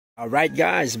Alright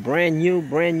guys, brand new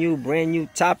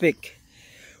topic.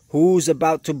 Who's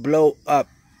about to blow up?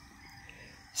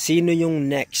 Sino yung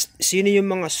next? Sino yung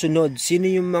mga sunod? Sino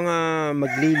yung mga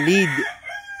magli-lead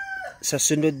sa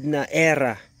sunod na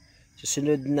era? Sa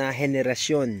sunod na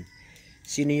henerasyon?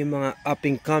 Sino yung mga up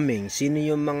and coming? Sino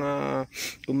yung mga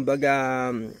kumbaga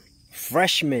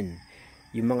freshmen?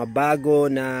 Yung mga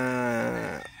bago na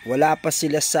wala pa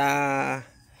sila sa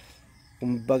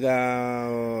kumbaga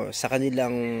sa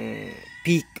kanilang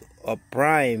peak o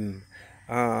prime,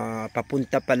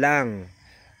 papunta pa lang,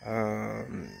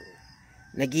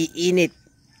 nag-iinit,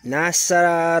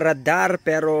 nasa radar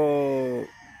pero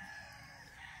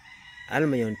alam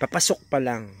mo yun, papasok pa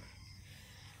lang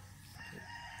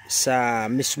sa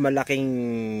mas malaking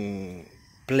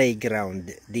playground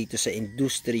dito sa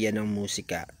industriya ng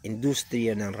musika,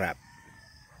 industriya ng rap.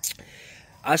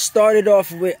 I started off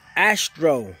with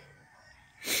Astro.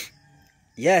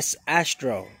 Yes,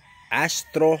 Astro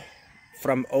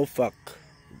from OFAC.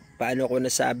 Paano ko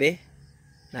nasabi?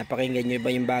 Napakinggan nyo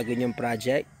ba yung bago nyong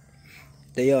project?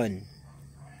 Ito yun.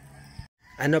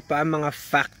 Ano pa ang mga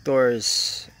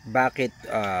factors bakit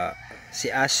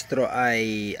si Astro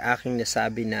ay aking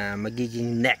nasabi na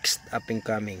magiging next up and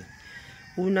coming?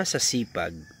 Una, sa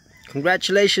sipag.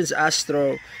 Congratulations,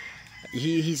 Astro.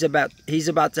 He's about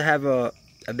to have a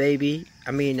baby. I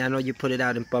mean, I know you put it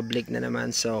out in public na naman,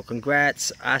 so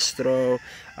congrats, Astro.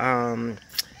 God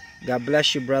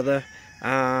bless you, brother.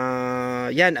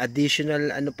 Yan,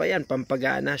 additional ano pa yan,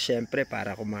 pampagana syempre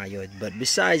para kumayod. But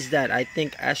besides that, I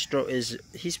think Astro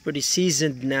he's pretty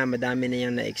seasoned na, madami na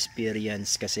yang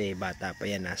na-experience kasi bata pa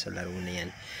yan, nasa laro na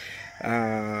yan.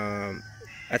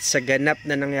 At sa ganap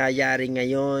na nangyayari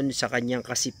ngayon, sa kanyang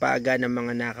kasipagan ng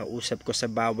mga nakausap ko sa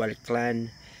Bawal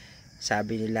Clan,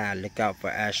 sabi nila, look out for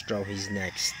Astro, he's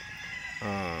next.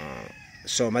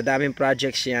 So madaming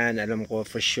projects yan, alam ko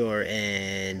for sure,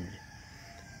 and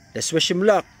let's wish him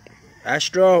luck.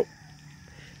 Astro,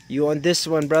 you on this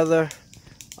one, brother.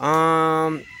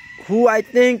 Who I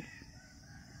think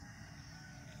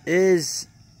is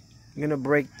gonna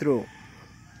break through?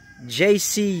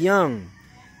 JC Young,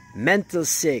 Mental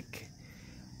Sick.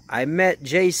 I met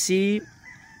JC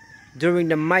during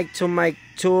the Mic to Mic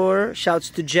tour. Shouts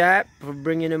to Jap for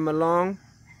bringing him along.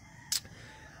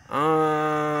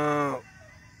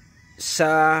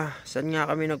 Saan nga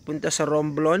kami nagpunta? Sa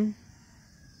Romblon.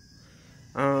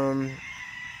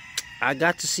 I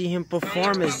got to see him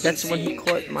perform, and that's when he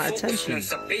caught my attention.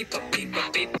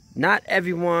 Not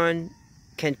everyone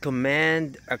can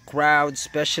command a crowd,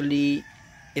 especially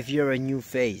if you're a new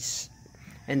face.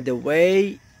 And the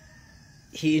way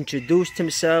he introduced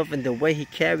himself and the way he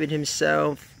carried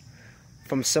himself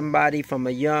from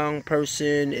a young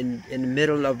person in the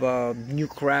middle of a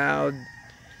new crowd,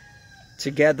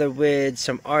 together with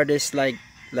some artists like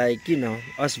you know,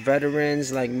 us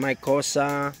veterans like Mike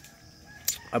Cosa,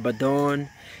 Abaddon.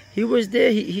 He was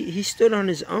there. He stood on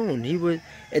his own. He was,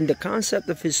 and the concept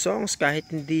of his songs,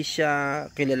 kahit hindi siya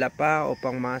kilala pa o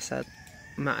pangmasa,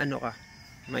 maano ka,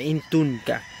 ma-intune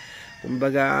ka,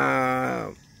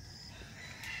 kumbaga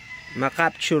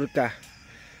ma-capture ka,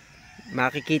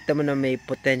 makikita mo na may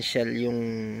potential yung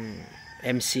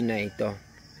MC na ito.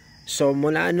 So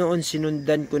mula noon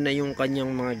sinundan ko na yung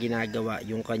kanyang mga ginagawa,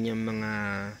 yung kanyang mga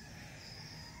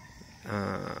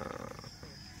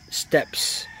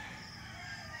steps.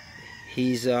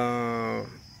 He's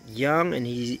young and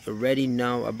he already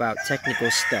know about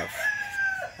technical stuff,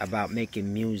 about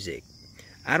making music.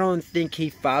 I don't think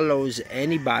he follows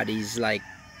anybody's like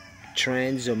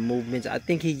trends or movements. I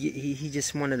think he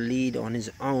just want to lead on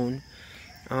his own.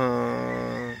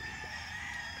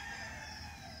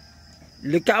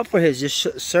 Look out for his,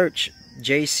 just search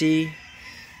JC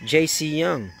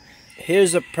Young.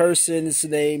 Here's a person's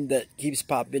name that keeps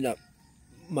popping up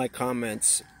my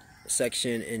comments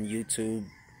section in YouTube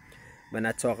when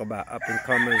I talk about up and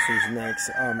comers. Who's next?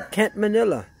 Kent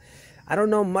Manila. I don't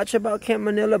know much about Kent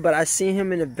Manila, but I see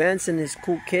him in events and he's a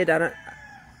cool kid.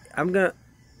 I'm gonna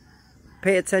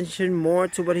pay attention more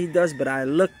to what he does, but I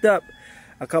looked up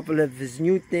a couple of his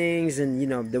new things and you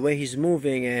know the way he's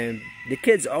moving, and the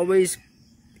kid's always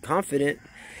confident.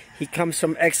 He comes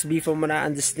from XB from what I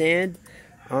understand.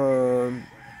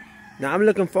 Now I'm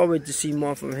looking forward to see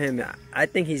more from him. I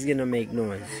think he's gonna make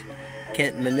noise.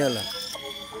 Kent Manila.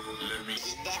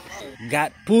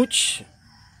 Gat Putch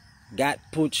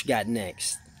got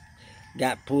next.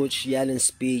 Gat Putch, Yelling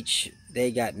Speech,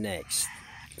 they got next.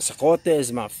 Sakota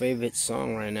is my favorite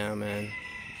song right now, man.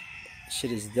 Shit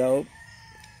is dope.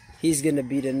 He's gonna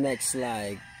be the next,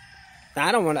 like,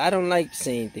 I don't like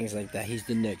saying things like that. He's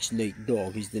the next Nate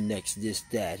Dogg. He's the next this,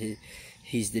 that.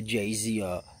 He's the Jay-Z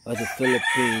of the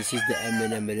Philippines. He's the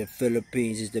MNL of the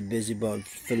Philippines. He's the busy bone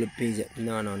Philippines.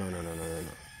 No.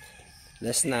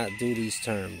 Let's not do these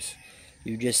terms.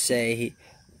 You just say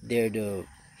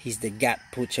he's the Gat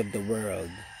Putch of the world.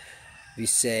 We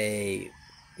say,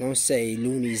 don't say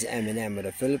Looney's M&M of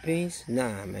the Philippines.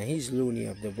 Nah, man, he's Looney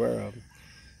of the world.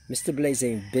 Mr. Blaze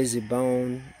ain't busy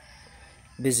bone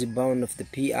of the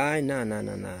PI. Nah.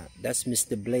 That's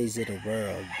Mr. Blaze of the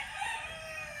world.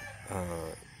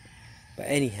 But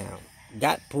anyhow,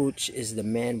 Gat Putch is the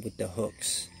man with the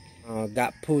hooks.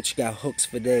 Gat Putch got hooks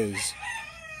for days.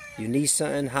 You need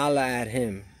something, holla at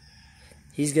him.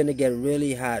 He's gonna get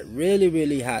really hot,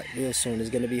 really hot real soon. It's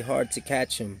gonna be hard to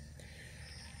catch him.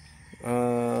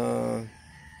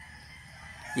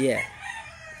 Yeah.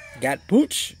 Gat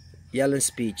Putch, yelling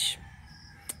speech.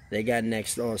 They got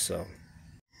next also.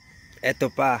 Eto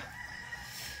pa.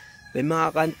 May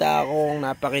mga kanta akong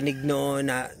napakinig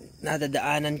noon na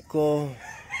nadadaanan ko.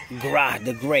 GRA,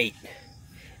 the Great.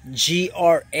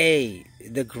 GRA,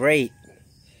 the Great.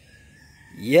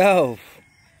 Yo,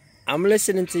 I'm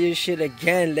listening to your shit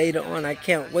again later on. I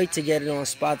can't wait to get it on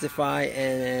Spotify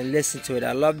and listen to it.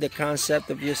 I love the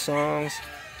concept of your songs.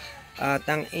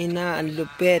 Tangina, ang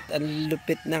lupit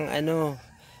ng ano.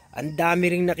 Ang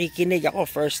dami ring nakikinig. Ako,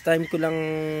 first time ko lang.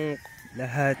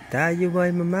 Lahat tayo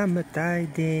ay mamamatay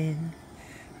din.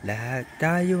 Lahat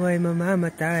tayo ay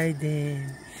mamamatay din.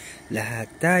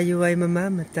 Lahat tayo ay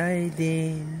mamamatay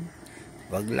din.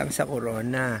 Wag lang sa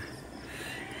corona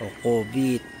o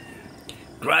COVID.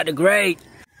 GRA the Great.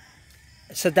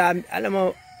 Alam mo,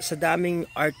 sa daming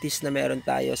artist na meron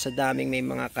tayo, sa daming may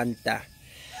mga kanta,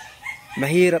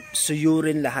 mahirap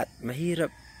suyurin lahat.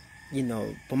 Mahirap,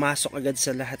 pumasok agad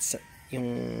sa lahat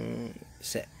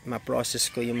ma-process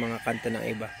ko yung mga kanta ng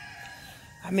iba.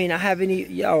 I mean,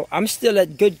 I'm still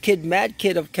at Good Kid, Mad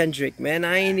Kid of Kendrick, man.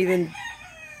 I ain't even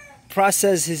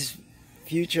processed his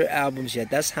future albums yet.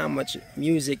 That's how much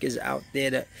music is out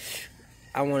there that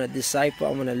I want to decipher,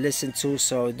 I want to listen to.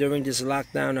 So during this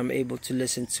lockdown, I'm able to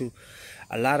listen to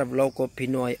a lot of local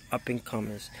Pinoy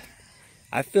up-and-comers.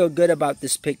 I feel good about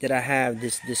this pick that I have,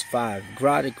 this 5.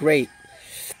 GRA the Great,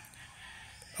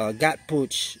 Gat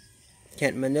Putch,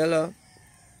 Kent Manila,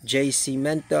 JC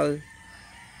Mental,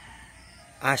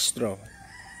 Astro.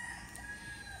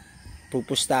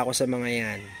 Pupusta ako sa mga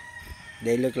yan.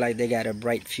 They look like they got a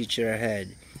bright future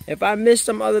ahead. If I miss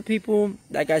some other people,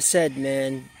 like I said,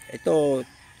 man, ito,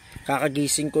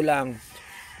 kakagising ko lang.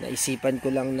 Naisipan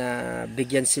ko lang na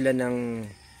bigyan sila ng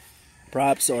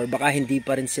props, or baka hindi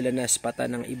pa rin sila naspata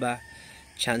ng iba.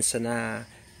 Chance na,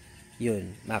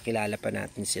 yun, makilala pa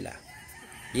natin sila.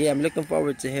 Yeah, I'm looking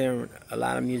forward to hearing a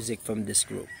lot of music from this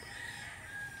group.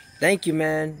 Thank you,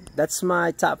 man. That's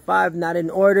my top 5, not in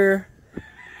order.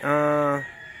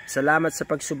 Salamat sa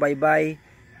pagsubaybay.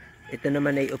 Ito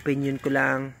naman ay opinion ko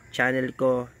lang. Channel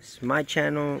ko. It's my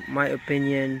channel, my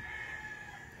opinion.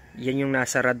 Yan yung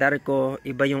nasa radar ko.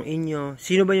 Iba yung inyo.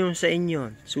 Sino ba yung sa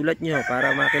inyo? Sulat nyo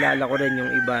para makilala ko rin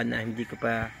yung iba na hindi ko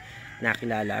pa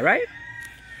nakilala. Right?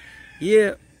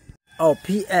 Yeah. Oh,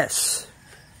 PS.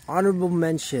 Honorable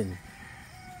mention.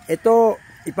 Ito,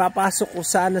 ipapasok ko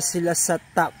sana sila sa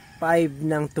top 5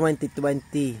 ng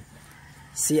 2020.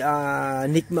 Si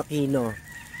Nick Makino.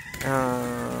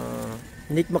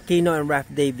 Nick Makino and Raph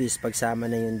Davis,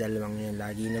 pagsama na yung dalawang yan.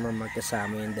 Lagi naman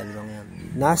magkasama yung dalawang yan.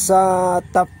 Nasa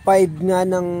top 5 nga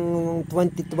ng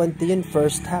 2020 yun,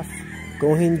 first half.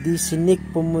 Kung hindi si Nick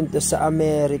pumunta sa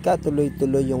Amerika,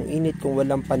 tuloy-tuloy yung init. Kung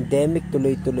walang pandemic,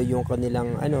 tuloy-tuloy yung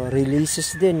kanilang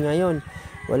releases din ngayon.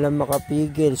 Walang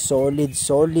makapigil, solid.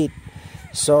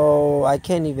 So I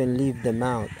can't even leave them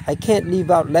out. I can't leave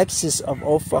out Lexus of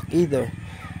OFUC either.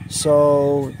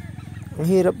 So ang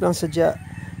hirap lang sadya.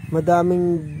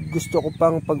 Madaming gusto ko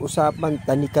pang pag-usapan.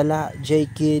 Tanikala,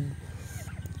 J-Kid,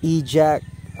 E-Jack.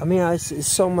 I mean, it's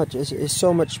so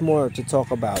much more to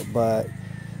talk about. But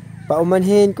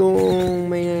paumanhin kung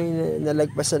may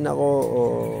nalagpasan ako o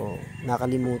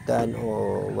nakalimutan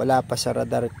o wala pa sa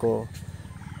radar ko.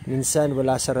 Minsan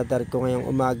wala sa radar ko ngayong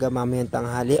umaga, mamayang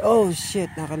tanghali. Oh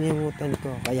shit, nakalimutan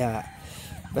ko. Kaya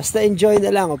basta enjoy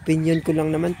na lang. Opinion ko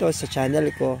lang naman to sa channel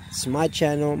ko. It's my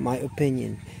channel, my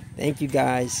opinion. Thank you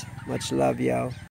guys. Much love, y'all.